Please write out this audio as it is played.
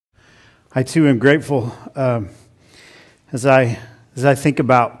I too am grateful as I think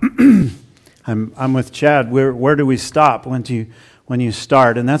about. I'm with Chad. Where do we stop when you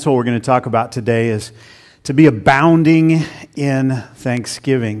start? And that's what we're going to talk about today: is to be abounding in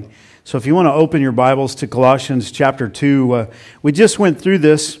thanksgiving. So if you want to open your Bibles to Colossians chapter 2, we just went through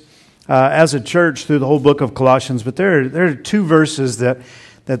this as a church through the whole book of Colossians, but there are two verses that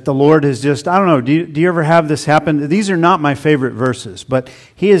the Lord has just, I don't know, do you ever have this happen? These are not my favorite verses, but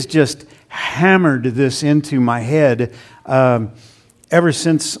He has just hammered this into my head ever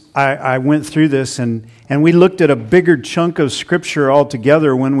since I went through this, and we looked at a bigger chunk of Scripture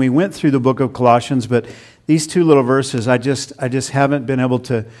altogether when we went through the book of Colossians, but these two little verses, I just haven't been able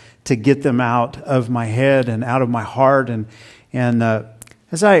to get them out of my head and out of my heart, and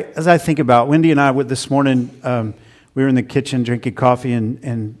as I think about, Wendy and I, this morning, we were in the kitchen drinking coffee,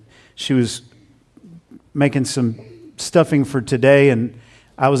 and she was making some stuffing for today, and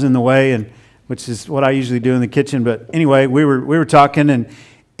I was in the way, and which is what I usually do in the kitchen. But anyway, we were talking,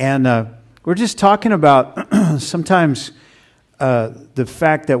 and we're just talking about sometimes the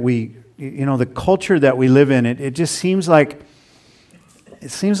fact that the culture that we live in. It just seems like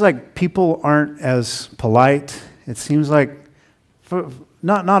people aren't as polite. It seems like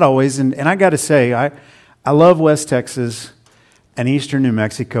not always, and I got to say, I love West Texas and Eastern New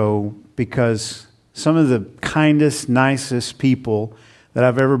Mexico because some of the kindest, nicest people that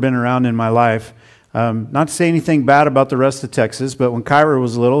I've ever been around in my life. Not to say anything bad about the rest of Texas, but when Kyra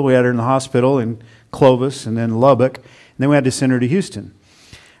was little, we had her in the hospital in Clovis and then Lubbock, and then we had to send her to Houston.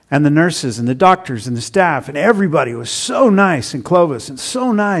 And the nurses and the doctors and the staff and everybody was so nice in Clovis and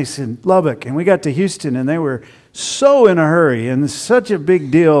so nice in Lubbock. And we got to Houston and they were so in a hurry and such a big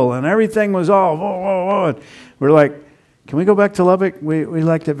deal and everything was all whoa, whoa, whoa. And we're like, can we go back to Lubbock? We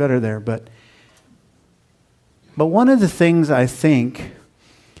liked it better there. But one of the things I think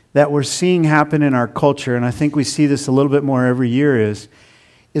that we're seeing happen in our culture, and I think we see this a little bit more every year, is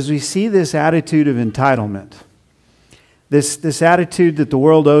we see this attitude of entitlement. This attitude that the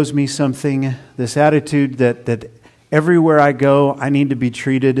world owes me something, this attitude that everywhere I go, I need to be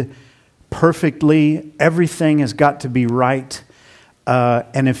treated perfectly. Everything has got to be right.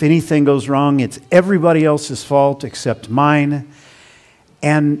 And if anything goes wrong, it's everybody else's fault except mine.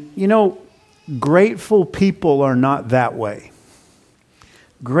 And, grateful people are not that way.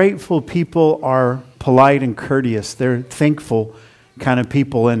 Grateful people are polite and courteous. They're thankful kind of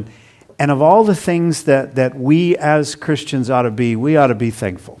people. And of all the things that we as Christians ought to be, we ought to be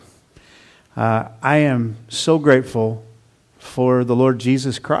thankful. I am so grateful for the Lord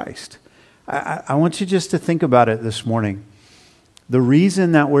Jesus Christ. I want you just to think about it this morning. The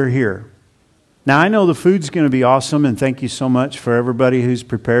reason that we're here. Now, I know the food's going to be awesome, and thank you so much for everybody who's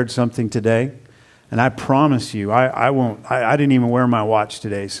prepared something today. And I promise you, I didn't even wear my watch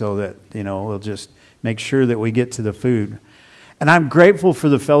today so that, we'll just make sure that we get to the food. And I'm grateful for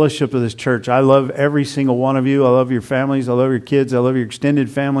the fellowship of this church. I love every single one of you. I love your families. I love your kids. I love your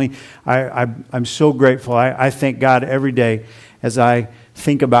extended family. I'm so grateful. I thank God every day as I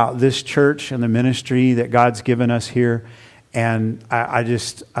think about this church and the ministry that God's given us here. And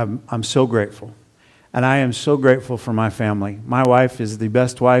I'm so grateful. And I am so grateful for my family. My wife is the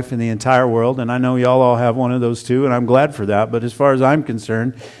best wife in the entire world, and I know y'all all have one of those too, and I'm glad for that. But as far as I'm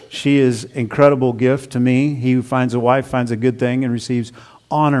concerned, she is an incredible gift to me. He who finds a wife finds a good thing and receives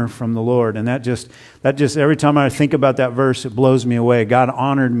honor from the Lord. And that just every time I think about that verse, it blows me away. God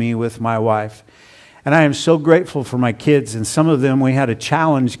honored me with my wife. And I am so grateful for my kids, and some of them we had a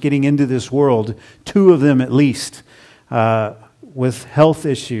challenge getting into this world, 2 of them at least, with health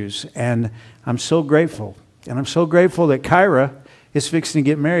issues, and I'm so grateful. And I'm so grateful that Kyra is fixing to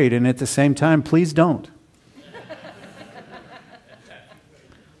get married, and at the same time, please don't.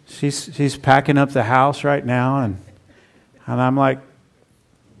 She's packing up the house right now, and I'm like,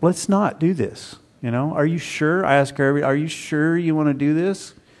 let's not do this. Are you sure? I ask her, are you sure you want to do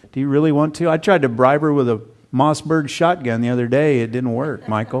this? Do you really want to? I tried to bribe her with a Mossberg shotgun the other day. It didn't work,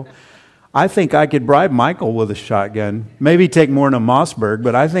 Michael. I think I could bribe Michael with a shotgun. Maybe take more than a Mossberg,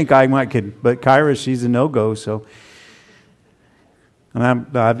 but I think I might could. But Kyra, she's a no-go. So, and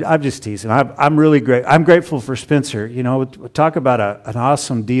I'm just teasing. I'm really great. I'm grateful for Spencer. Talk about an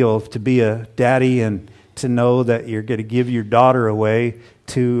awesome deal to be a daddy and to know that you're going to give your daughter away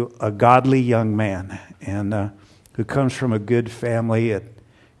to a godly young man and who comes from a good family and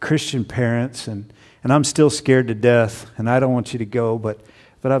Christian parents. And I'm still scared to death, and I don't want you to go, but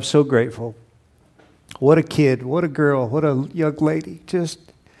I'm so grateful. What a kid, what a girl, what a young lady. Just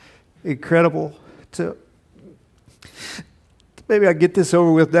incredible. Maybe I get this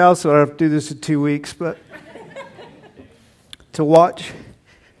over with now so I don't have to do this in 2 weeks. But to watch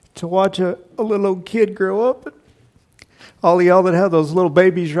to watch a little old kid grow up. All of y'all that have those little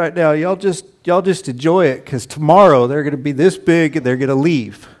babies right now, y'all just enjoy it, because tomorrow they're going to be this big and they're going to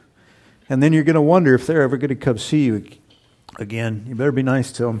leave. And then you're going to wonder if they're ever going to come see you again. You better be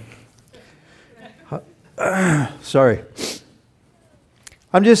nice to them. Sorry.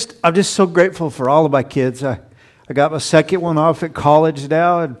 I'm just so grateful for all of my kids. I got my second one off at college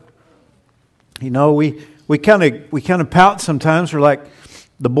now, and you know, we kind of pout sometimes. We're like,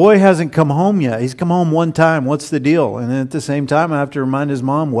 the boy hasn't come home yet. He's come home one time. What's the deal? And then at the same time, I have to remind his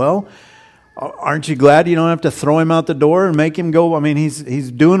mom, well, aren't you glad you don't have to throw him out the door and make him go? I mean,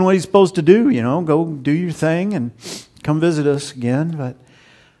 he's doing what he's supposed to do, you know, go do your thing and come visit us again. But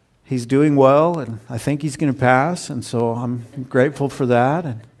he's doing well, and I think he's going to pass, and so I'm grateful for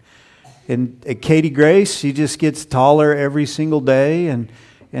that. And Katie Grace, she just gets taller every single day,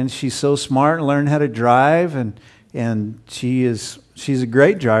 and she's so smart and learned how to drive, and she's a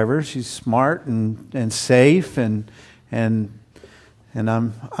great driver. She's smart and safe, and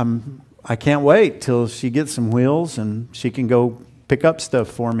I can't wait till she gets some wheels and she can go pick up stuff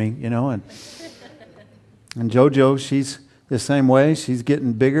for me, you know. And JoJo, she's the same way. She's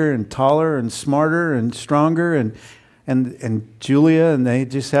getting bigger and taller and smarter and stronger, and Julia, and they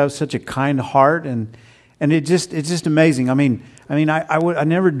just have such a kind heart, and it's just amazing. I mean, I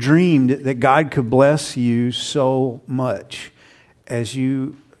never dreamed that God could bless you so much as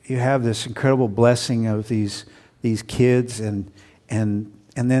you have this incredible blessing of these kids, and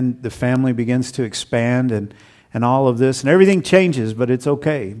then the family begins to expand, and all of this, and everything changes, but it's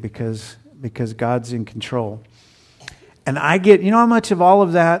okay because God's in control. And I get, you know how much of all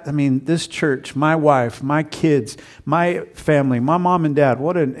of that, I mean, this church, my wife, my kids, my family, my mom and dad,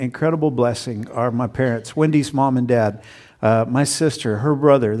 what an incredible blessing are my parents, Wendy's mom and dad, my sister, her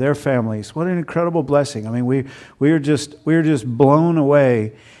brother, their families. What an incredible blessing. I mean, we were just blown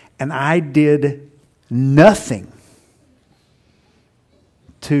away, and I did nothing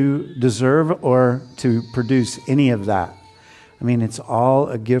to deserve or to produce any of that. I mean, it's all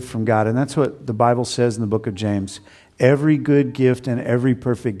a gift from God, and that's what the Bible says in the book of James. Every good gift and every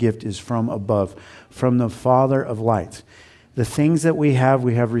perfect gift is from above, from the Father of lights. The things that we have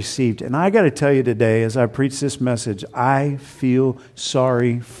received. And I got to tell you today, as I preach this message, I feel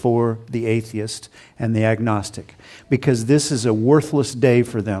sorry for the atheist and the agnostic, because this is a worthless day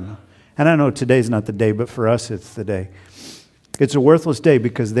for them. And I know today's not the day, but for us it's the day. It's a worthless day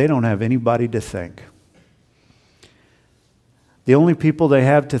because they don't have anybody to thank. The only people they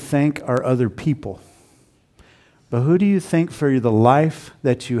have to thank are other people. But who do you thank for the life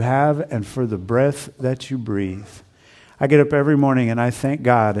that you have and for the breath that you breathe? I get up every morning and I thank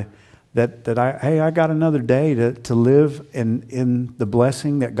God that I got another day to live in the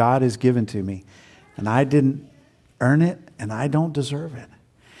blessing that God has given to me. And I didn't earn it, and I don't deserve it.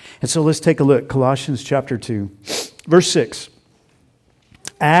 And so let's take a look. Colossians chapter 2, verse 6.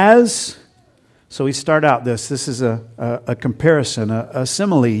 So we start out this is a comparison, a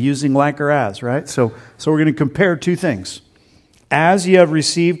simile using like or as, right? So we're going to compare two things. As ye have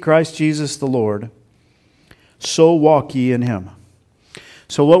received Christ Jesus the Lord, so walk ye in Him.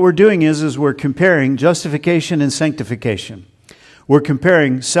 So what we're doing is we're comparing justification and sanctification. We're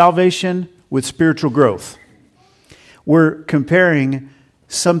comparing salvation with spiritual growth. We're comparing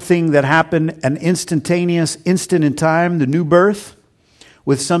something that happened, an instantaneous, instant in time, the new birth,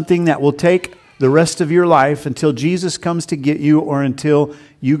 with something that will take the rest of your life until Jesus comes to get you, or until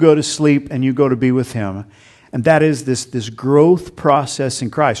you go to sleep and you go to be with Him. And that is this growth process in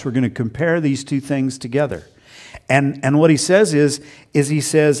Christ. We're going to compare these two things together. And what he says is he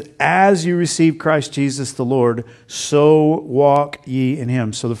says, as you receive Christ Jesus the Lord, so walk ye in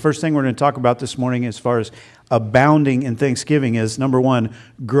Him. So the first thing we're going to talk about this morning as far as abounding in thanksgiving is, number one,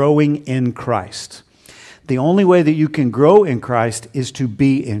 growing in Christ. The only way that you can grow in Christ is to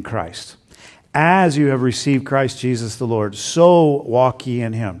be in Christ. As you have received Christ Jesus the Lord, so walk ye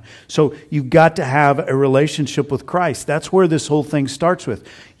in Him. So you've got to have a relationship with Christ. That's where this whole thing starts with.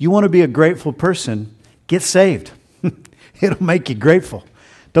 You want to be a grateful person, get saved. It'll make you grateful.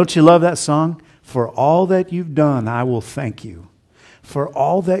 Don't you love that song? For all that you've done, I will thank you. For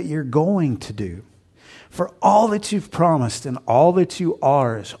all that you're going to do. For all that you've promised and all that you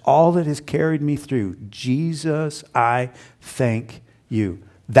are is all that has carried me through. Jesus, I thank you.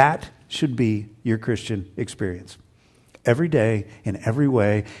 That should be your Christian experience. Every day, in every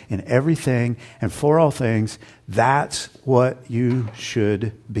way, in everything, and for all things, that's what you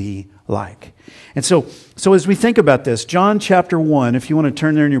should be like. And so as we think about this, John chapter 1, if you want to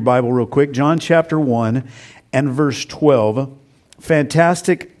turn there in your Bible real quick, John chapter 1 and verse 12,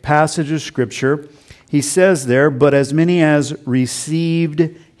 fantastic passage of Scripture. He says there, but as many as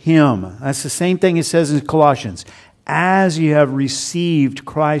received Him. That's the same thing it says in Colossians. As you have received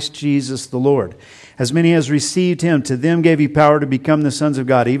Christ Jesus the Lord. As many as received Him, to them gave He power to become the sons of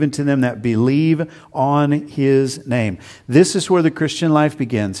God, even to them that believe on His name. This is where the Christian life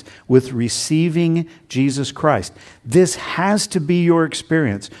begins, with receiving Jesus Christ. This has to be your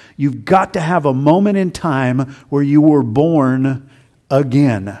experience. You've got to have a moment in time where you were born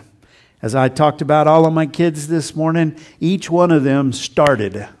again. As I talked about all of my kids this morning, each one of them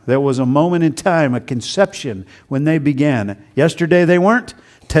started. There was a moment in time, a conception, when they began. Yesterday they weren't,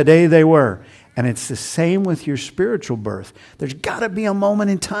 today they were. And it's the same with your spiritual birth. There's got to be a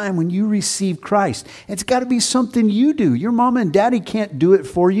moment in time when you receive Christ. It's got to be something you do. Your mom and daddy can't do it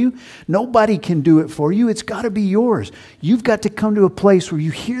for you. Nobody can do it for you. It's got to be yours. You've got to come to a place where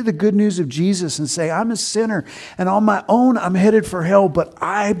you hear the good news of Jesus and say, I'm a sinner, and on my own I'm headed for hell, but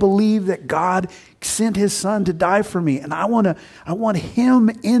I believe that God sent His Son to die for me, and I want Him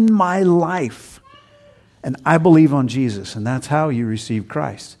in my life. And I believe on Jesus, and that's how you receive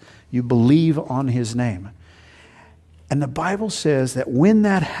Christ. You believe on His name. And the Bible says that when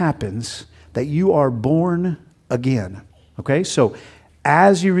that happens, that you are born again. Okay, so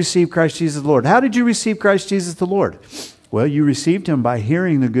as you receive Christ Jesus the Lord. How did you receive Christ Jesus the Lord? Well, you received Him by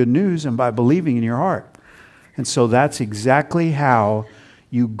hearing the good news and by believing in your heart. And so that's exactly how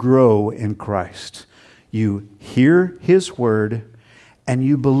you grow in Christ. You hear His word and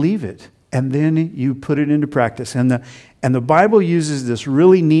you believe it. And then you put it into practice. And the Bible uses this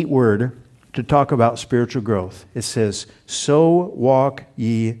really neat word to talk about spiritual growth. It says, so walk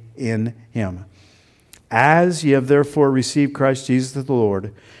ye in Him. As ye have therefore received Christ Jesus the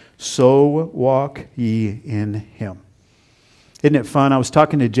Lord, so walk ye in Him. Isn't it fun? I was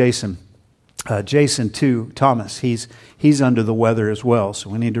talking to Jason. Jason too, Thomas, he's under the weather as well. So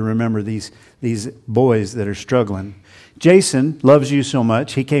we need to remember these boys that are struggling. Jason loves you so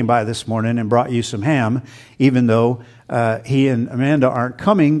much, he came by this morning and brought you some ham, even though he and Amanda aren't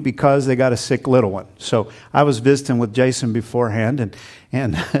coming because they got a sick little one. So I was visiting with Jason beforehand,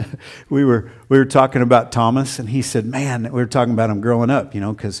 and we were talking about Thomas, and he said, man, we were talking about him growing up,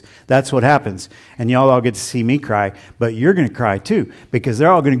 because that's what happens. And y'all all get to see me cry, but you're going to cry too, because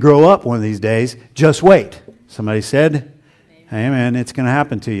they're all going to grow up one of these days. Just wait. Somebody said, amen, it's going to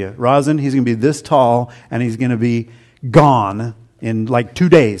happen to you. Rosin, he's going to be this tall, and he's going to be gone in like 2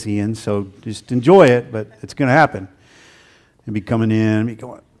 days, Ian. So just enjoy it, but it's going to happen. He'll be coming in, be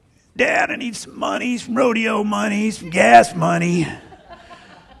going, Dad, I need some money, some rodeo money, some gas money.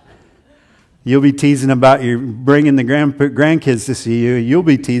 You'll be teasing about you bringing the grandkids to see you. You'll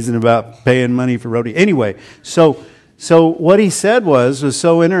be teasing about paying money for rodeo. Anyway, so what he said was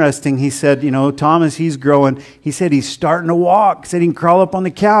so interesting. He said, Thomas, he's growing. He said he's starting to walk. He said he can crawl up on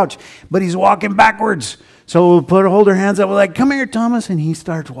the couch, but he's walking backwards. So we'll hold our hands up. We're like, come here, Thomas. And he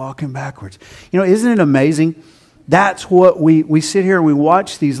starts walking backwards. Isn't it amazing? That's what we sit here and we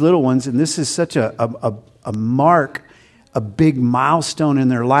watch these little ones. And this is such a mark, a big milestone in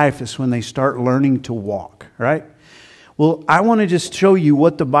their life is when they start learning to walk, right? Well, I want to just show you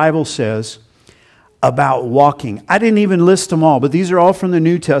what the Bible says about walking. I didn't even list them all, but these are all from the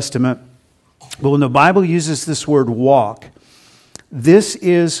New Testament. But when the Bible uses this word walk, this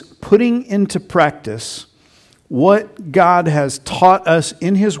is putting into practice what God has taught us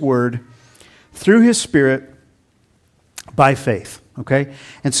in His Word through His Spirit by faith, okay?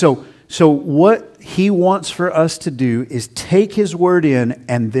 And so what He wants for us to do is take His Word in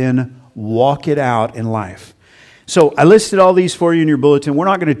and then walk it out in life. So I listed all these for you in your bulletin. We're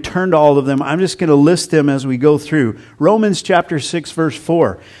not going to turn to all of them. I'm just going to list them as we go through. Romans chapter 6, verse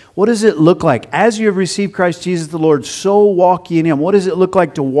 4. What does it look like? As you have received Christ Jesus the Lord, so walk ye in Him. What does it look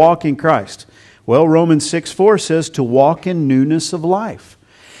like to walk in Christ? Well, Romans 6:4 says to walk in newness of life.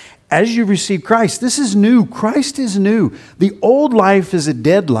 As you receive Christ, this is new. Christ is new. The old life is a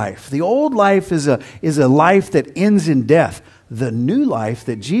dead life. The old life is a life that ends in death. The new life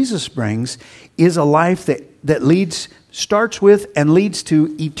that Jesus brings is a life that starts with and leads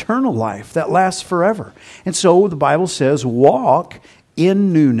to eternal life that lasts forever. And so the Bible says, walk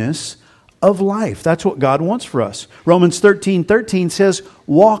in newness of life. That's what God wants for us. Romans 13:13 says,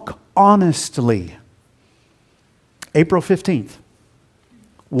 walk honestly. April 15th.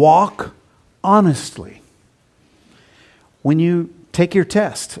 Walk honestly. When you take your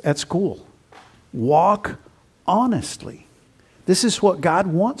test at school, walk honestly. This is what God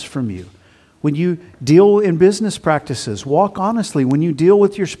wants from you. When you deal in business practices, walk honestly. When you deal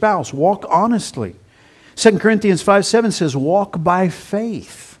with your spouse, walk honestly. 2 Corinthians 5:7 says, walk by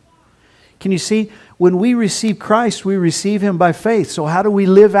faith. Can you see? When we receive Christ, we receive Him by faith. So how do we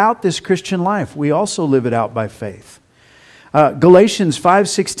live out this Christian life? We also live it out by faith. Galatians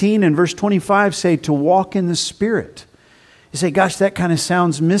 5:16 and verse 25 say to walk in the Spirit. You say, gosh, that kind of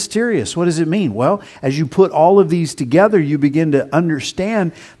sounds mysterious. What does it mean? Well, as you put all of these together, you begin to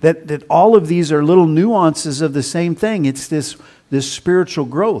understand that all of these are little nuances of the same thing. It's this spiritual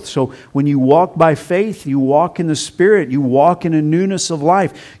growth. So when you walk by faith, you walk in the Spirit, you walk in a newness of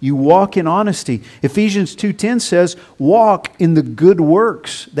life, you walk in honesty. Ephesians 2:10 says, walk in the good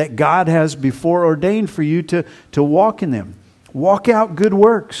works that God has before ordained for you to walk in them. Walk out good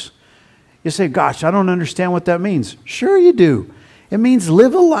works. You say, gosh, I don't understand what that means. Sure you do. It means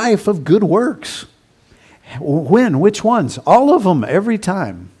live a life of good works. When? Which ones? All of them, every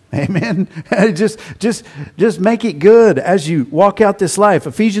time. Amen. just make it good as you walk out this life.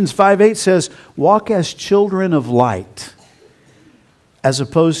 Ephesians 5:8 says, walk as children of light, as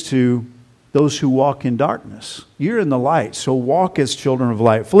opposed to those who walk in darkness. You're in the light, so walk as children of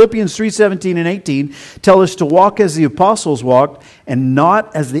light. Philippians 3:17 and 18 tell us to walk as the apostles walked and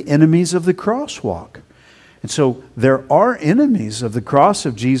not as the enemies of the cross walk. And so there are enemies of the cross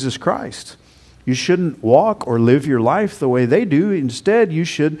of Jesus Christ. You shouldn't walk or live your life the way they do. Instead, you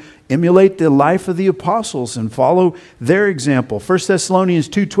should emulate the life of the apostles and follow their example. 1 Thessalonians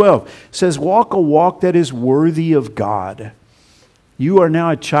 2:12 says, walk a walk that is worthy of God. You are now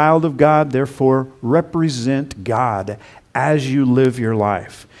a child of God, therefore represent God as you live your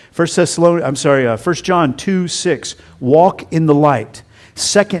life. 1 John 2:6, walk in the light.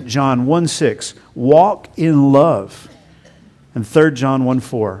 2 John 1:6, walk in love. And 3 John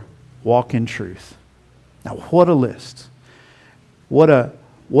 1:4, walk in truth. Now what a list. What a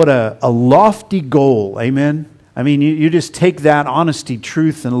lofty goal, amen? I mean, you just take that honesty,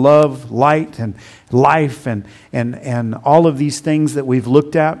 truth, and love, light, and life, and all of these things that we've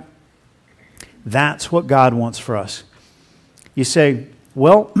looked at. That's what God wants for us. You say,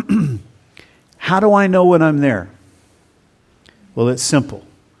 well, how do I know when I'm there? Well, it's simple.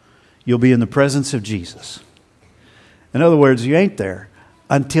 You'll be in the presence of Jesus. In other words, you ain't there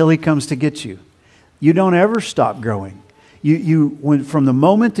until He comes to get you. You don't ever stop growing. From the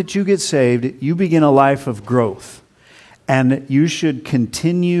moment that you get saved, you begin a life of growth. And you should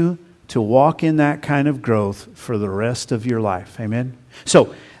continue to walk in that kind of growth for the rest of your life. Amen?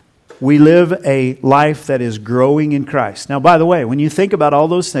 So, we live a life that is growing in Christ. Now, by the way, when you think about all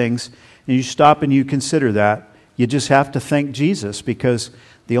those things, and you stop and you consider that, you just have to thank Jesus, because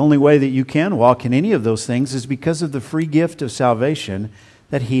the only way that you can walk in any of those things is because of the free gift of salvation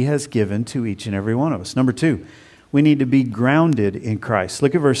that He has given to each and every one of us. Number 2, we need to be grounded in Christ.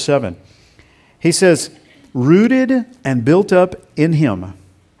 Look at verse 7. He says, rooted and built up in Him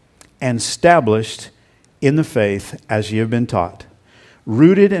and established in the faith as ye have been taught.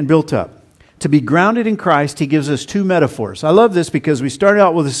 Rooted and built up. To be grounded in Christ, He gives us 2 metaphors. I love this because we started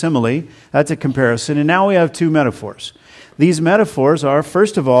out with a simile. That's a comparison. And now we have 2 metaphors. These metaphors are,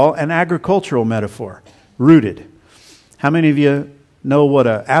 first of all, an agricultural metaphor. Rooted. How many of you know what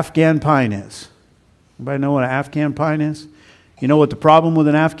an Afghan pine is? Anybody know what an Afghan pine is? You know what the problem with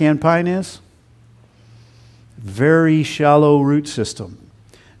an Afghan pine is? Very shallow root system.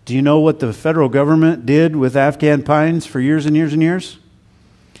 Do you know what the federal government did with Afghan pines for years and years and years?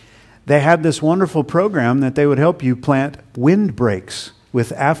 They had this wonderful program that they would help you plant windbreaks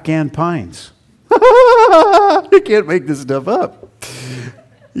with Afghan pines. You can't make this stuff up.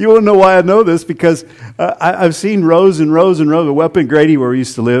 You want to know why I know this? Because I've seen rows and rows and rows. Up in Grady, where we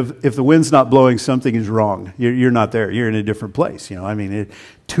used to live, if the wind's not blowing, something is wrong. You're not there. You're in a different place.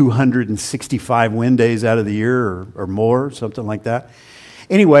 265 wind days out of the year or more, something like that.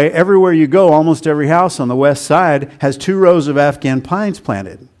 Anyway, everywhere you go, almost every house on the west side has 2 rows of Afghan pines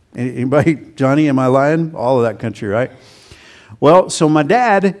planted. Anybody, Johnny, am I lying? All of that country, right? Well, so my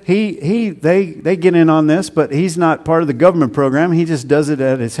dad, they get in on this, but he's not part of the government program. He just does it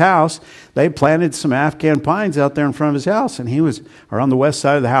at his house. They planted some Afghan pines out there in front of his house, and or on the west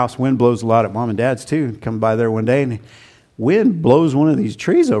side of the house. Wind blows a lot at Mom and Dad's too. Come by there one day, and wind blows one of these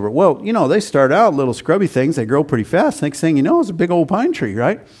trees over. Well, they start out little scrubby things. They grow pretty fast. Next thing you know, it's a big old pine tree,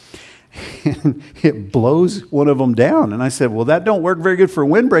 right? And it blows one of them down. And I said, well, that don't work very good for a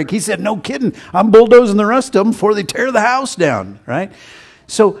windbreak. He said, no kidding. I'm bulldozing the rest of them before they tear the house down, right?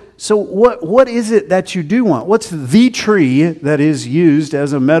 So what is it that you do want? What's the tree that is used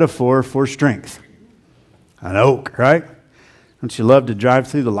as a metaphor for strength? An oak, right? Don't you love to drive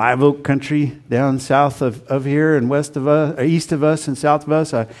through the live oak country down south of here and west of us, or east of us and south of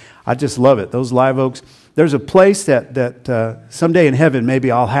us? I just love it. Those live oaks. There's a place that someday in heaven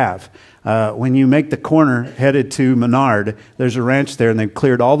maybe I'll have. When you make the corner headed to Menard, there's a ranch there, and they've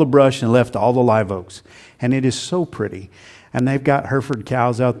cleared all the brush and left all the live oaks. And it is so pretty. And they've got Hereford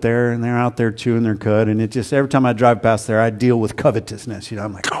cows out there, and they're out there chewing their cud. And it just, every time I drive past there, I deal with covetousness.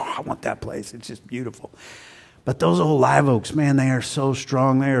 I'm like, oh, I want that place. It's just beautiful. But those old live oaks, man, they are so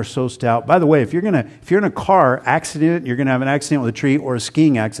strong. They are so stout. By the way, if you're in a car accident, you're going to have an accident with a tree or a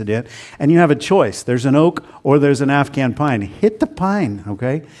skiing accident, and you have a choice. There's an oak or there's an Afghan pine. Hit the pine,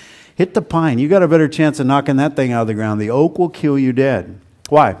 okay? Hit the pine. You got a better chance of knocking that thing out of the ground. The oak will kill you dead.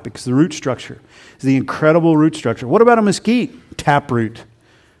 Why? Because the root structure is the incredible root structure. What about a mesquite? Taproot.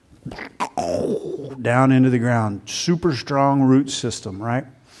 Down into the ground. Super strong root system, right?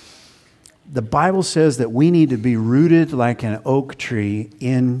 The Bible says that we need to be rooted like an oak tree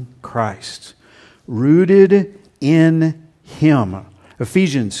in Christ. Rooted in Him.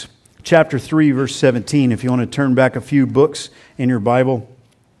 Ephesians chapter 3, verse 17. If you want to turn back a few books in your Bible.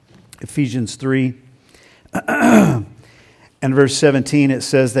 Ephesians 3 and verse 17, it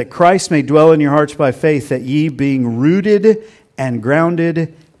says that Christ may dwell in your hearts by faith, that ye being rooted and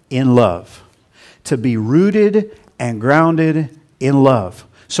grounded in love. To be rooted and grounded in love.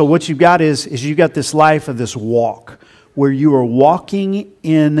 So what you've got is you've got this life of this walk where you are walking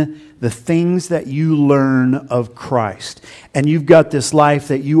in the things that you learn of Christ. And you've got this life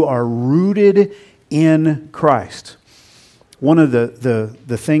that you are rooted in Christ. One of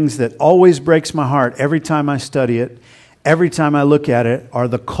the things that always breaks my heart every time I study it, every time I look at it, are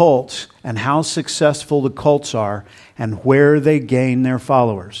the cults and how successful the cults are and where they gain their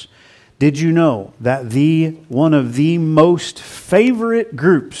followers. Did you know that one of the most favorite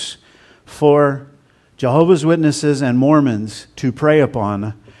groups for Jehovah's Witnesses and Mormons to prey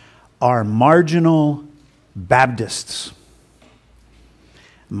upon are marginal Baptists?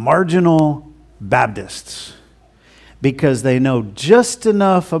 Marginal Baptists. Because they know just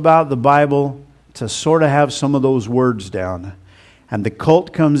enough about the Bible to sort of have some of those words down. And the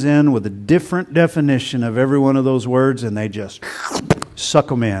cult comes in with a different definition of every one of those words, and they just suck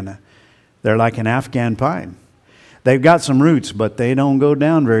them in. They're like an Afghan pine. They've got some roots, but they don't go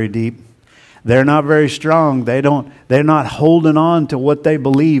down very deep. They're not very strong. They're not holding on to what they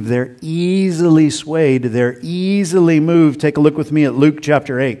believe. They're easily swayed. They're easily moved. Take a look with me at Luke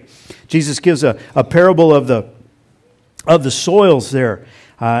chapter 8. Jesus gives a parable of the soils there.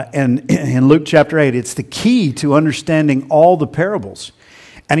 And in Luke chapter 8, it's the key to understanding all the parables.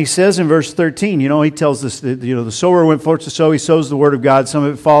 And he says in verse 13, he tells us that, the sower went forth to sow. He sows the word of God. Some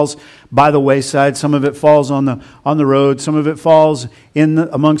of it falls by the wayside. Some of it falls on the road. Some of it falls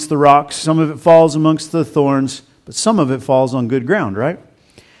amongst the rocks. Some of it falls amongst the thorns. But some of it falls on good ground, right?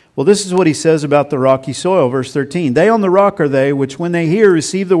 Well, this is what he says about the rocky soil, verse 13. They on the rock are they, which when they hear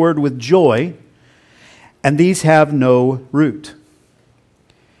receive the word with joy, and these have no root,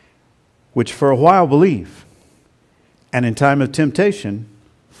 which for a while believe, and in time of temptation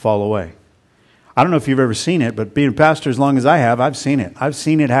fall away. I don't know if you've ever seen it, but being a pastor as long as I have, I've seen it. I've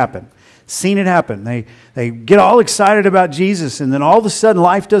seen it happen. Seen it happen. They get all excited about Jesus, and then all of a sudden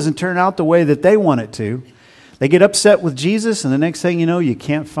life doesn't turn out the way that they want it to. They get upset with Jesus, and the next thing you know, you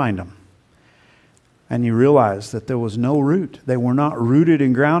can't find them. And you realize that there was no root. They were not rooted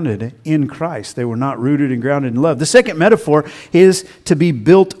and grounded in Christ. They were not rooted and grounded in love. The second metaphor is to be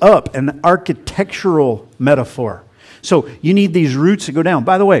built up, an architectural metaphor. So you need these roots to go down.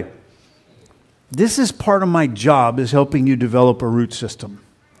 By the way, this is part of my job, is helping you develop a root system.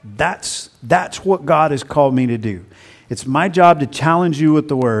 That's what God has called me to do. It's my job to challenge you with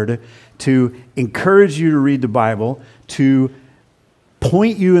the Word, to encourage you to read the Bible, to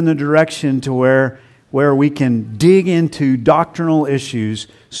point you in the direction to where we can dig into doctrinal issues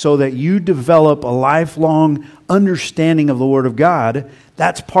so that you develop a lifelong understanding of the Word of God.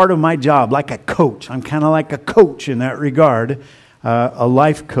 That's part of my job, like a coach. I'm kind of like a coach in that regard, a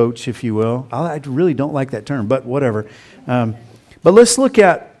life coach, if you will. I really don't like that term, but whatever. But let's look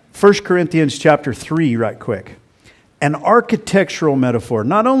at 1 Corinthians chapter 3 right quick. An architectural metaphor.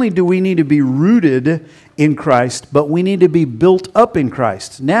 Not only do we need to be rooted in Christ, but we need to be built up in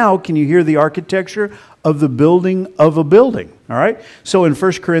Christ. Now, can you hear the architecture of the building of a building? All right. So in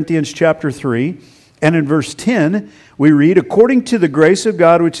 1 Corinthians chapter 3 and in verse 10, we read, according to the grace of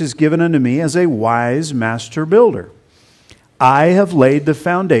God which is given unto me as a wise master builder, I have laid the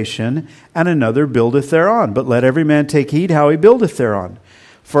foundation, and another buildeth thereon. But let every man take heed how he buildeth thereon.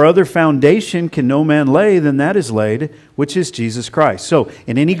 For other foundation can no man lay than that is laid, which is Jesus Christ. So,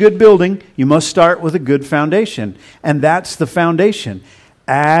 in any good building, you must start with a good foundation. And that's the foundation.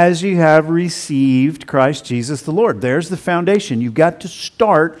 As you have received Christ Jesus the Lord. There's the foundation. You've got to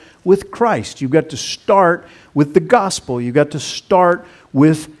start with Christ. You've got to start with the gospel. You've got to start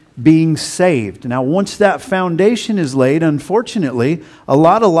with being saved. Now, once that foundation is laid, unfortunately, a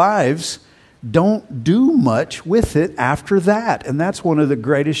lot of lives don't do much with it after that. And that's one of the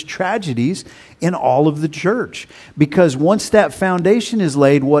greatest tragedies in all of the church. Because once that foundation is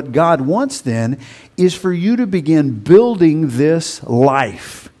laid, what God wants then is for you to begin building this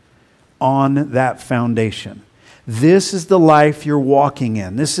life on that foundation. This is the life you're walking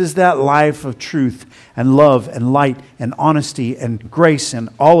in. This is that life of truth and love and light and honesty and grace and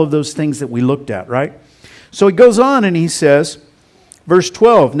all of those things that we looked at, right? So he goes on and he says, verse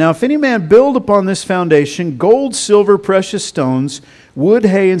 12, now if any man build upon this foundation gold, silver, precious stones, wood,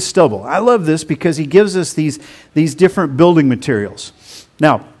 hay, and stubble. I love this because he gives us these different building materials.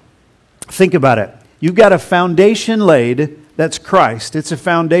 Now, think about it. You've got a foundation laid that's Christ. It's a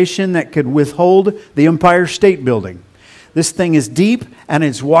foundation that could withhold the Empire State Building. This thing is deep and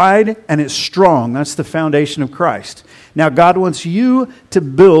it's wide and it's strong. That's the foundation of Christ. Now God wants you to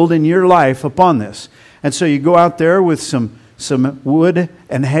build in your life upon this. And so you go out there with some wood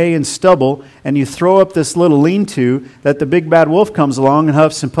and hay and stubble and you throw up this little lean-to that the big bad wolf comes along and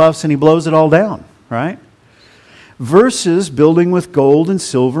huffs and puffs and he blows it all down, right? Versus building with gold and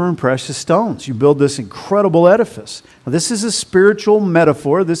silver and precious stones. You build this incredible edifice. Now, this is a spiritual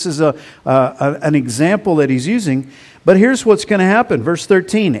metaphor. This is an example that he's using. But here's what's going to happen. Verse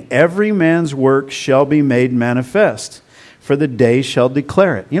 13, every man's work shall be made manifest, for the day shall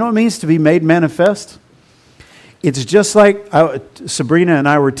declare it. You know what it means to be made manifest? It's just like Sabrina and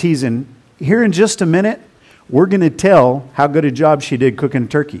I were teasing. Here in just a minute, we're going to tell how good a job she did cooking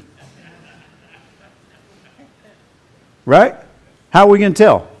turkey. Right? How are we going to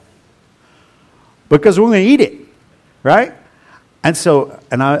tell? Because we're going to eat it. Right? And so,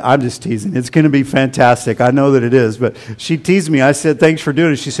 and I'm just teasing. It's going to be fantastic. I know that it is. But she teased me. I said, thanks for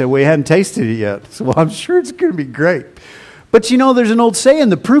doing it. She said, well, you hadn't tasted it yet. So, well, I'm sure it's going to be great. But you know, there's an old saying,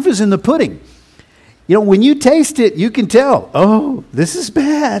 the proof is in the pudding. You know, when you taste it, you can tell, oh, this is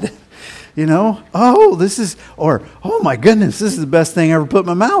bad. You know, oh, this is, or, oh my goodness, this is the best thing I ever put in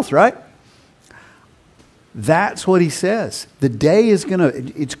my mouth, right? That's what he says. The day is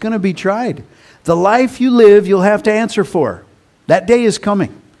it's going to be tried. The life you live, you'll have to answer for. That day is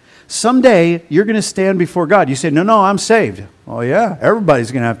coming. Someday, you're going to stand before God. You say, no, I'm saved. Oh yeah,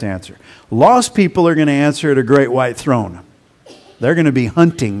 everybody's going to have to answer. Lost people are going to answer at a great white throne. They're going to be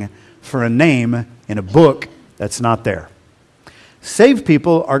hunting for a name in a book that's not there. Saved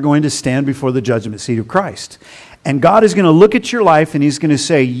people are going to stand before the judgment seat of Christ. And God is going to look at your life and He's going to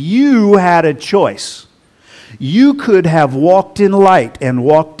say, you had a choice. You could have walked in light and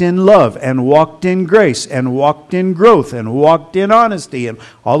walked in love and walked in grace and walked in growth and walked in honesty and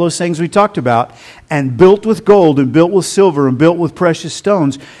all those things we talked about, and built with gold and built with silver and built with precious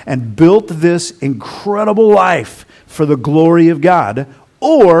stones and built this incredible life for the glory of God.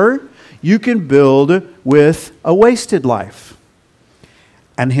 Or you can build with a wasted life.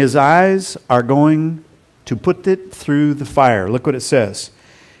 And His eyes are going to put it through the fire. Look what it says.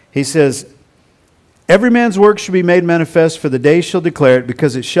 He says, every man's work shall be made manifest, for the day shall declare it,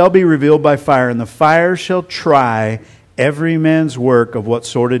 because it shall be revealed by fire, and the fire shall try every man's work of what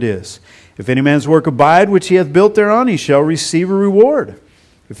sort it is. If any man's work abide, which he hath built thereon, he shall receive a reward.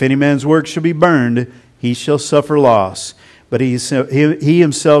 If any man's work shall be burned, he shall suffer loss. But he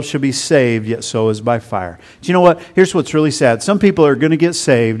himself shall be saved, yet so is by fire. Do you know what? Here's what's really sad. Some people are going to get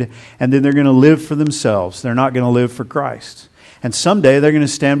saved, and then they're going to live for themselves. They're not going to live for Christ. And someday they're going to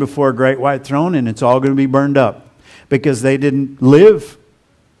stand before a great white throne and it's all going to be burned up because they didn't live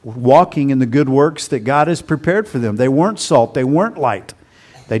walking in the good works that God has prepared for them. They weren't salt. They weren't light.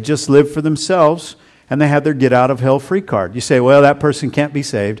 They just lived for themselves and they had their get out of hell free card. You say, well, that person can't be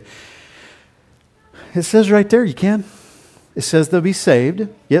saved. It says right there you can. It says they'll be saved,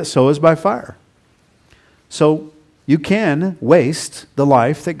 yet so is by fire. So you can waste the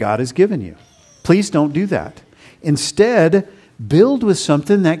life that God has given you. Please don't do that. Instead, build with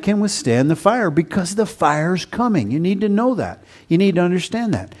something that can withstand the fire, because the fire's coming. You need to know that. You need to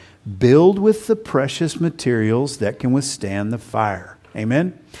understand that. Build with the precious materials that can withstand the fire.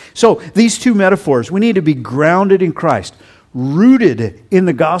 Amen? So, these two metaphors, we need to be grounded in Christ, rooted in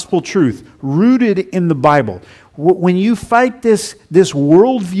the gospel truth, rooted in the Bible. When you fight this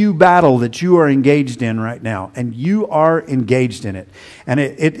worldview battle that you are engaged in right now, and you are engaged in it, and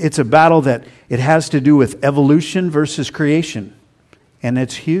it's a battle that it has to do with evolution versus creation, and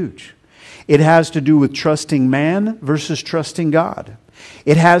it's huge. It has to do with trusting man versus trusting God.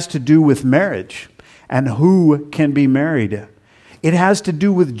 It has to do with marriage and who can be married. It has to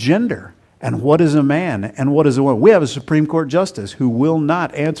do with gender and what is a man and what is a woman. We have a Supreme Court justice who will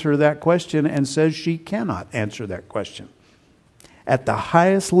not answer that question and says she cannot answer that question. At the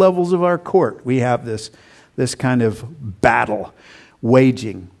highest levels of our court, we have this kind of battle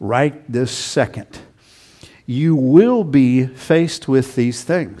waging right this second, you will be faced with these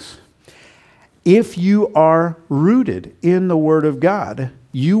things. If you are rooted in the Word of God,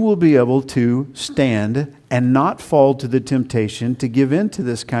 you will be able to stand and not fall to the temptation to give in to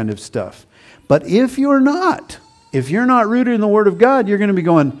this kind of stuff. But if you're not rooted in the Word of God, you're going to be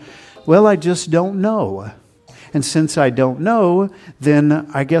going, well, I just don't know. And since I don't know, then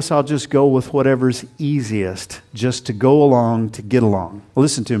I guess I'll just go with whatever's easiest, just to go along, to get along.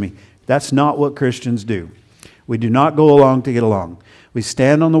 Listen to me. That's not what Christians do. We do not go along to get along. We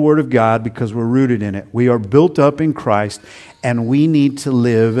stand on the Word of God because we're rooted in it. We are built up in Christ, and we need to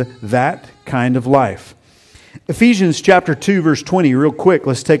live that kind of life. Ephesians chapter 2, verse 20, real quick,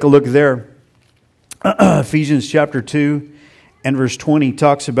 let's take a look there. Ephesians chapter 2 and verse 20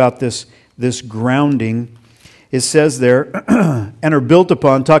 talks about this grounding. It says there, and are built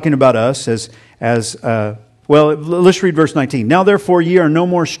upon, talking about us well, let's read verse 19. Now therefore ye are no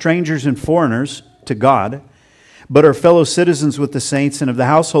more strangers and foreigners to God, but are fellow citizens with the saints and of the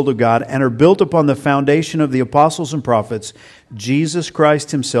household of God, and are built upon the foundation of the apostles and prophets, Jesus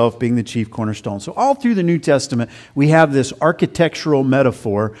Christ himself being the chief cornerstone. So all through the New Testament, we have this architectural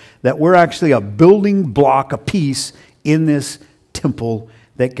metaphor that we're actually a building block, a piece in this temple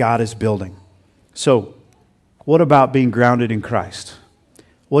that God is building. So what about being grounded in Christ?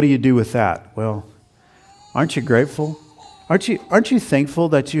 What do you do with that? Well, aren't you grateful? Aren't you thankful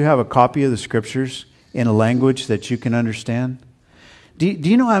that you have a copy of the Scriptures in a language that you can understand? Do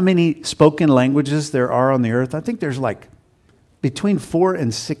you know how many spoken languages there are on the earth? I think there's like between 4,000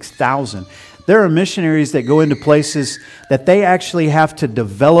 and 6,000. There are missionaries that go into places that they actually have to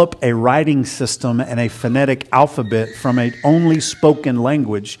develop a writing system and a phonetic alphabet from a only spoken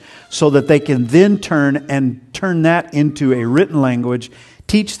language so that they can then turn that into a written language,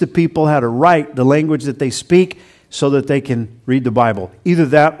 teach the people how to write the language that they speak so that they can read the Bible. Either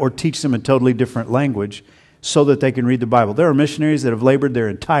that or teach them a totally different language so that they can read the Bible. There are missionaries that have labored their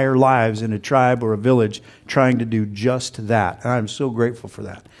entire lives in a tribe or a village trying to do just that. And I'm so grateful for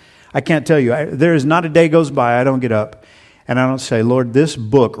that. I can't tell you, there is not a day goes by I don't get up and I don't say, Lord, this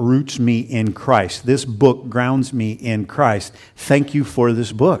book roots me in Christ. This book grounds me in Christ. Thank you for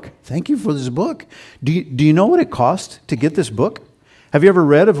this book. Thank you for this book. Do you know what it cost to get this book? Have you ever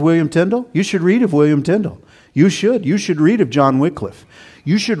read of William Tyndale? You should read of William Tyndale. You should read of John Wycliffe.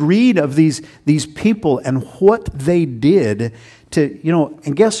 You should read of these people and what they did to,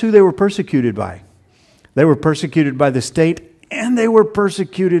 and guess who they were persecuted by? They were persecuted by the state and they were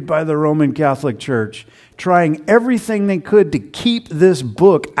persecuted by the Roman Catholic Church, trying everything they could to keep this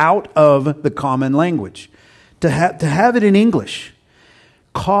book out of the common language. To have it in English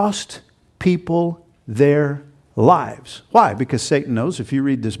cost people their lives. Why? Because Satan knows if you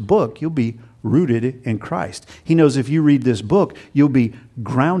read this book, you'll be rooted in Christ. He knows if you read this book, you'll be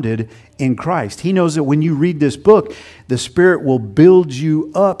grounded in Christ. He knows that when you read this book, the Spirit will build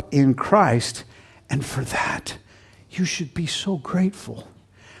you up in Christ. And for that, you should be so grateful.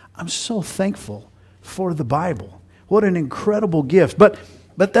 I'm so thankful for the Bible. What an incredible gift. But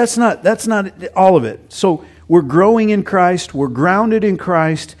that's not all of it. So we're growing in Christ. We're grounded in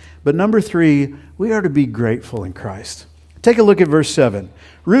Christ. But number 3, we are to be grateful in Christ. Take a look at verse 7.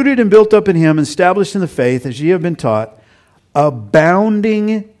 Rooted and built up in Him, established in the faith, as ye have been taught,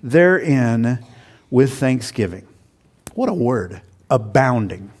 abounding therein with thanksgiving. What a word,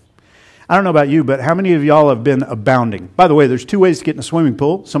 abounding. I don't know about you, but how many of y'all have been abounding? By the way, there's 2 ways to get in a swimming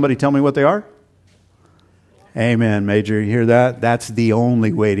pool. Somebody tell me what they are? Amen, Major. You hear that? That's the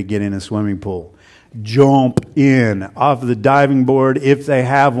only way to get in a swimming pool. Jump in off the diving board if they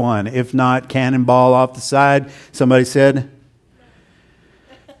have one. If not, cannonball off the side. Somebody said.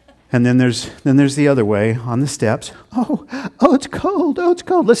 And then there's the other way on the steps. Oh, it's cold. Oh, it's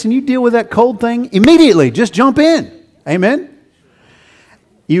cold. Listen, you deal with that cold thing immediately. Just jump in. Amen?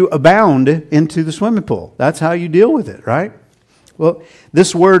 You abound into the swimming pool. That's how you deal with it, right? Well,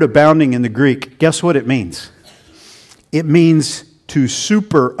 this word abounding in the Greek, guess what it means? It means to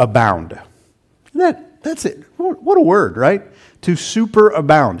superabound. That's it. What a word, right? To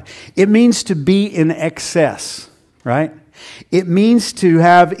superabound. It means to be in excess, right? It means to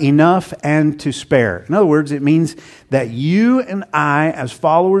have enough and to spare. In other words, it means that you and I, as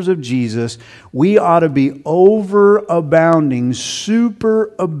followers of Jesus, we ought to be overabounding,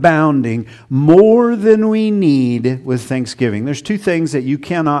 superabounding, more than we need with thanksgiving. There's 2 things that you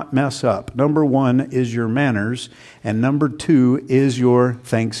cannot mess up. Number 1 is your manners, and number 2 is your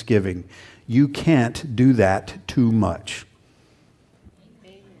thanksgiving. You can't do that too much.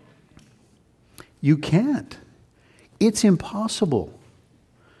 You can't. It's impossible.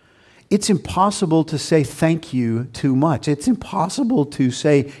 it's impossible to say thank you too much. It's impossible to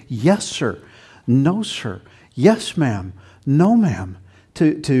say yes, sir, no, sir, yes, ma'am, no, ma'am,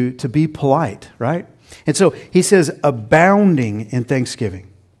 to be polite, right? And so he says, abounding in thanksgiving.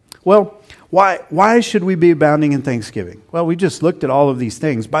 Well, why should we be abounding in thanksgiving? Well, we just looked at all of these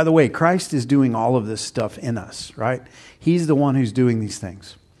things. By the way, Christ is doing all of this stuff in us, right? He's the one who's doing these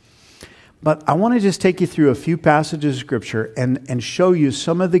things. But I want to just take you through a few passages of Scripture and show you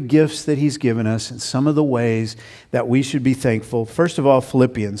some of the gifts that He's given us and some of the ways that we should be thankful. First of all,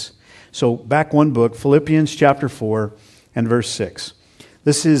 Philippians. So back one book, Philippians chapter 4 and verse 6.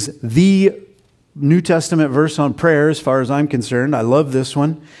 This is the New Testament verse on prayer as far as I'm concerned. I love this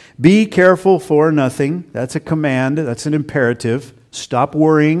one. Be careful for nothing. That's a command. That's an imperative. Stop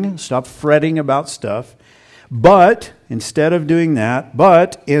worrying. Stop fretting about stuff. But, instead of doing that,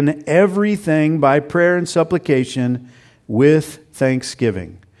 but in everything by prayer and supplication with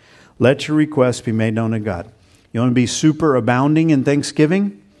thanksgiving. Let your requests be made known to God. You want to be super abounding in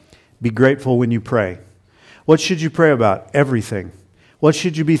thanksgiving? Be grateful when you pray. What should you pray about? Everything. What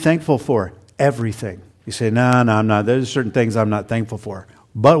should you be thankful for? Everything. You say, no, I'm not. There's certain things I'm not thankful for.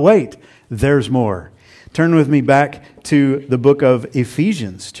 But wait, there's more. Turn with me back to the book of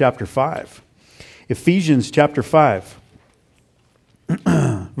Ephesians chapter 5. Ephesians chapter 5,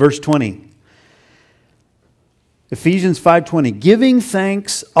 verse 20. Ephesians 5:20. Giving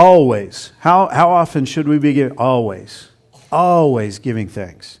thanks always. How often should we be giving? Always. Always giving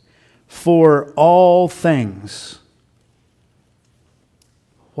thanks. For all things.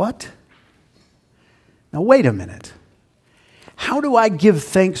 What? Now wait a minute. How do I give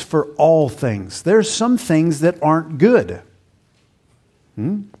thanks for all things? There's some things that aren't good.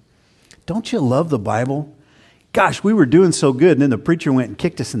 Don't you love the Bible? Gosh, we were doing so good, and then the preacher went and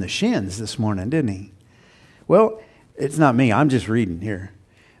kicked us in the shins this morning, didn't he? Well, it's not me. I'm just reading here.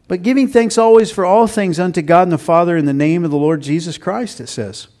 But giving thanks always for all things unto God and the Father in the name of the Lord Jesus Christ, it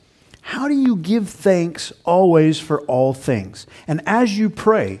says. How do you give thanks always for all things? And as you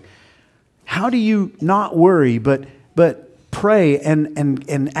pray, how do you not worry, but pray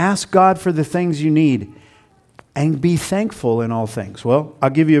and ask God for the things you need? And be thankful in all things. Well, I'll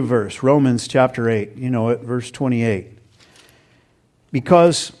give you a verse. Romans chapter 8. You know it, verse 28.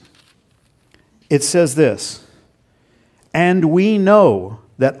 Because it says this. And we know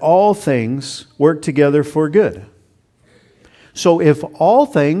that all things work together for good. So if all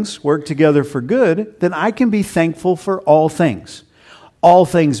things work together for good, then I can be thankful for all things. All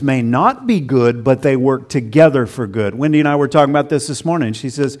things may not be good, but they work together for good. Wendy and I were talking about this morning. She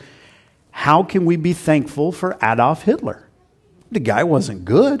says, how can we be thankful for Adolf Hitler? The guy wasn't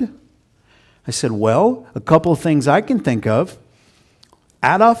good. I said, well, a couple of things I can think of.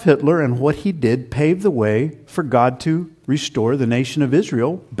 Adolf Hitler and what he did paved the way for God to restore the nation of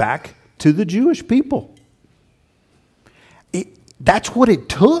Israel back to the Jewish people. That's what it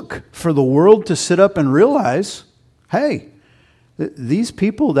took for the world to sit up and realize, hey, these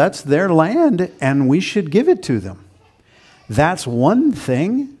people, that's their land, and we should give it to them. That's one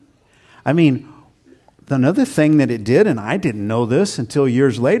thing. I mean, another thing that it did, and I didn't know this until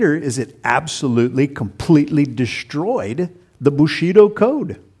years later, is it absolutely, completely destroyed the Bushido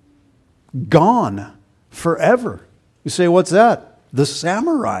Code. Gone forever. You say, what's that? The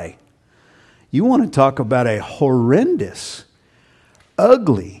samurai. You want to talk about a horrendous,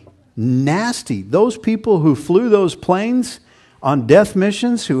 ugly, nasty, those people who flew those planes on death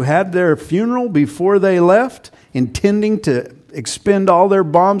missions, who had their funeral before they left, intending to expend all their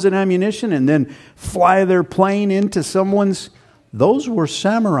bombs and ammunition and then fly their plane into someone's. Those were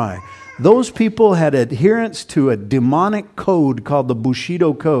samurai. Those people had adherence to a demonic code called the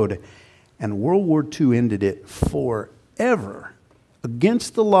Bushido Code. And World War II ended it forever.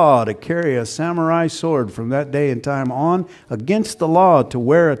 Against the law to carry a samurai sword from that day and time on. Against the law to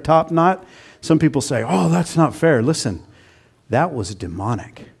wear a top knot. Some people say, oh, that's not fair. Listen, that was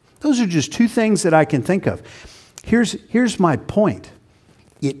demonic. Those are just two things that I can think of. Here's my point.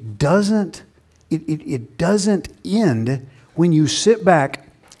 It doesn't end when you sit back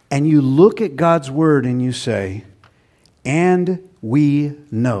and you look at God's Word and you say, and we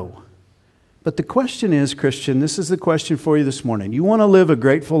know. But the question is, Christian, this is the question for you this morning. You want to live a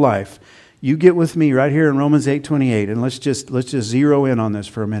grateful life. You get with me right here in Romans 8:28, and let's just zero in on this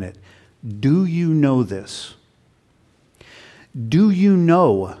for a minute. Do you know this? Do you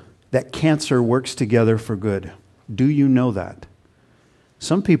know that cancer works together for good? Do you know that?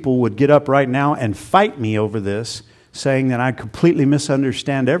 Some people would get up right now and fight me over this, saying that I completely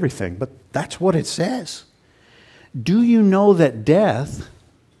misunderstand everything. But that's what it says. Do you know that death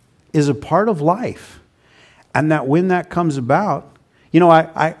is a part of life? And that when that comes about, you know,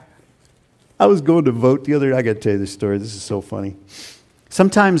 I was going to vote the other day. I got to tell you this story. This is so funny.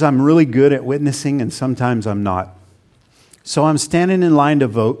 Sometimes I'm really good at witnessing and sometimes I'm not. So I'm standing in line to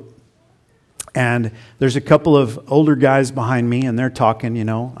vote. And there's a couple of older guys behind me, and they're talking, you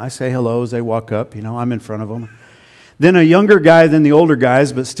know. I say hello as they walk up, you know. I'm in front of them. Then a younger guy than the older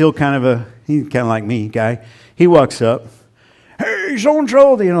guys, but still he's kind of like me guy. He walks up. Hey,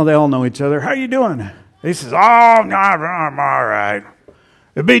 so-and-so. You know, they all know each other. How you doing? He says, I'm all right.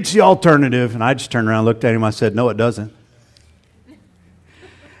 It beats the alternative. And I just turned around and looked at him. I said, no, it doesn't.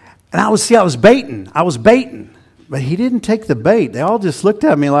 And I was baiting. But he didn't take the bait. They all just looked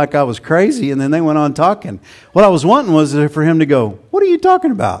at me like I was crazy, and then they went on talking. What I was wanting was for him to go, what are you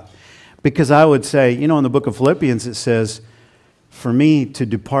talking about? Because I would say, you know, in the book of Philippians it says, for me to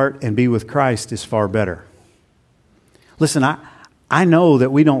depart and be with Christ is far better. Listen, I know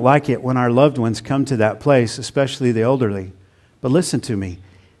that we don't like it when our loved ones come to that place, especially the elderly. But listen to me.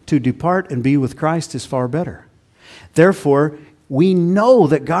 To depart and be with Christ is far better. Therefore, we know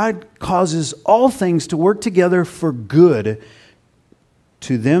that God causes all things to work together for good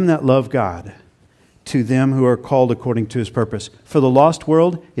to them that love God, to them who are called according to His purpose. For the lost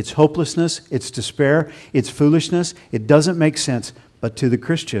world, it's hopelessness, it's despair, it's foolishness. It doesn't make sense. But to the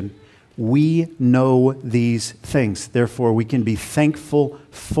Christian, we know these things. Therefore, we can be thankful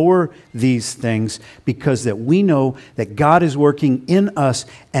for these things because that we know that God is working in us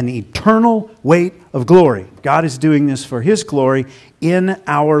an eternal weight of glory. God is doing this for His glory in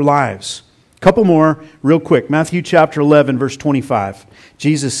our lives. A couple more real quick. Matthew chapter 11, verse 25.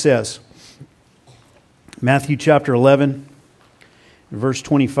 Jesus says, Matthew chapter 11, verse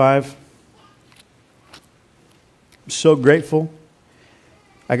 25. I'm so grateful.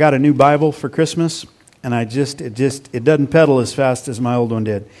 I got a new Bible for Christmas, and it doesn't pedal as fast as my old one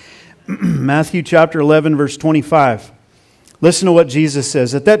did. Matthew chapter 11, verse 25. Listen to what Jesus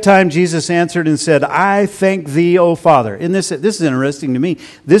says. At that time, Jesus answered and said, I thank thee, O Father. And this is interesting to me.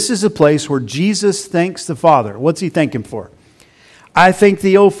 This is a place where Jesus thanks the Father. What's He thanking for? I thank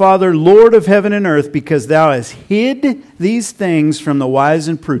thee, O Father, Lord of heaven and earth, because thou hast hid these things from the wise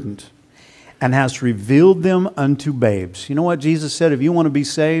and prudent, and hast revealed them unto babes. You know what Jesus said? If you want to be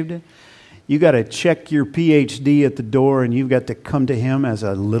saved, you got to check your PhD at the door, and you've got to come to Him as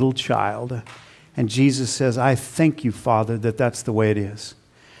a little child. And Jesus says, I thank you, Father, that that's the way it is.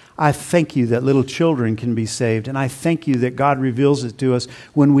 I thank you that little children can be saved. And I thank you that God reveals it to us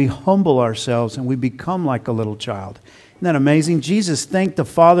when we humble ourselves and we become like a little child. Isn't that amazing? Jesus thanked the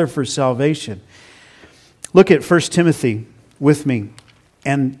Father for salvation. Look at 1 Timothy with me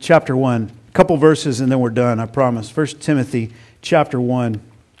and chapter 1. A couple verses and then we're done, I promise. 1 Timothy chapter 1.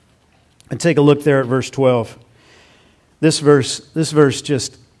 And take a look there at verse 12. This verse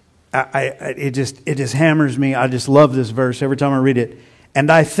just it just hammers me. I just love this verse every time I read it.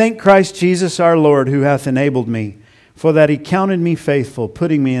 And I thank Christ Jesus our Lord, who hath enabled me, for that He counted me faithful,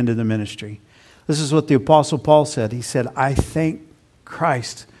 putting me into the ministry. This is what the Apostle Paul said. He said, I thank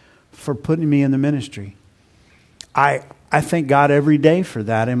Christ for putting me in the ministry. I thank God every day for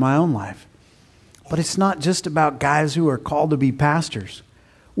that in my own life. But it's not just about guys who are called to be pastors.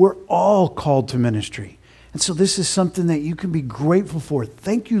 We're all called to ministry. And so this is something that you can be grateful for.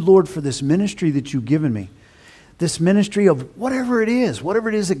 Thank you, Lord, for this ministry that you've given me. This ministry of whatever it is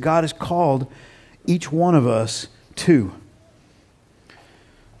that God has called each one of us to.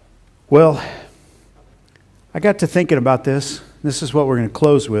 Well, I got to thinking about this. This is what we're going to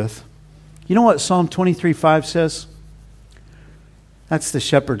close with. You know what Psalm 23:5 says? That's the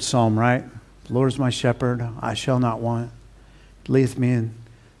shepherd's psalm, right? The Lord is my shepherd, I shall not want. He leadeth me in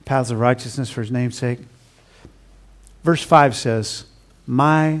paths of righteousness for His name's sake. Verse 5 says,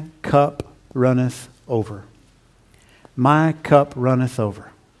 my cup runneth over. My cup runneth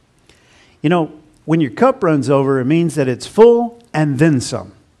over. You know, when your cup runs over, it means that it's full and then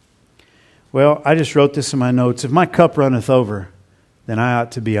some. Well, I just wrote this in my notes. If my cup runneth over, then I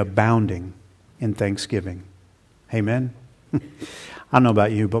ought to be abounding in thanksgiving. Amen? I don't know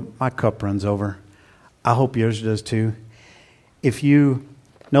about you, but my cup runs over. I hope yours does too. If you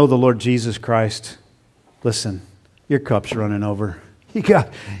know the Lord Jesus Christ, listen, your cup's running over. You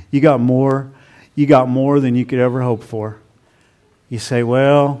got more. You got more than you could ever hope for. You say,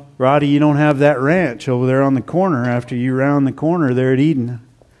 well, Roddy, you don't have that ranch over there on the corner after you round the corner there at Eden.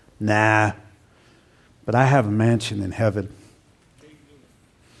 Nah, but I have a mansion in heaven.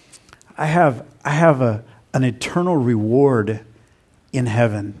 I have an eternal reward in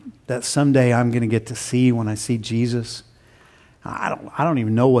heaven that someday I'm going to get to see when I see Jesus. I don't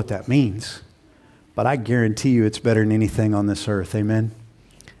even know what that means, but I guarantee you it's better than anything on this earth. Amen.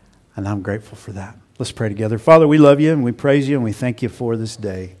 And I'm grateful for that. Let's pray together. Father, we love you and we praise you and we thank you for this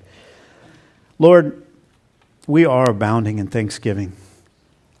day. Lord, we are abounding in thanksgiving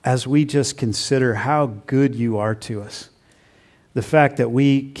as we just consider how good you are to us. The fact that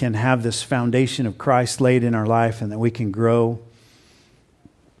we can have this foundation of Christ laid in our life and that we can grow,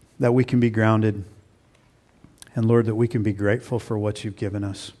 that we can be grounded, and Lord, that we can be grateful for what you've given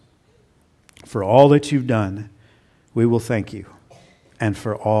us. For all that you've done, we will thank you, and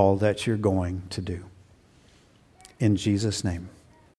for all that you're going to do. In Jesus' name.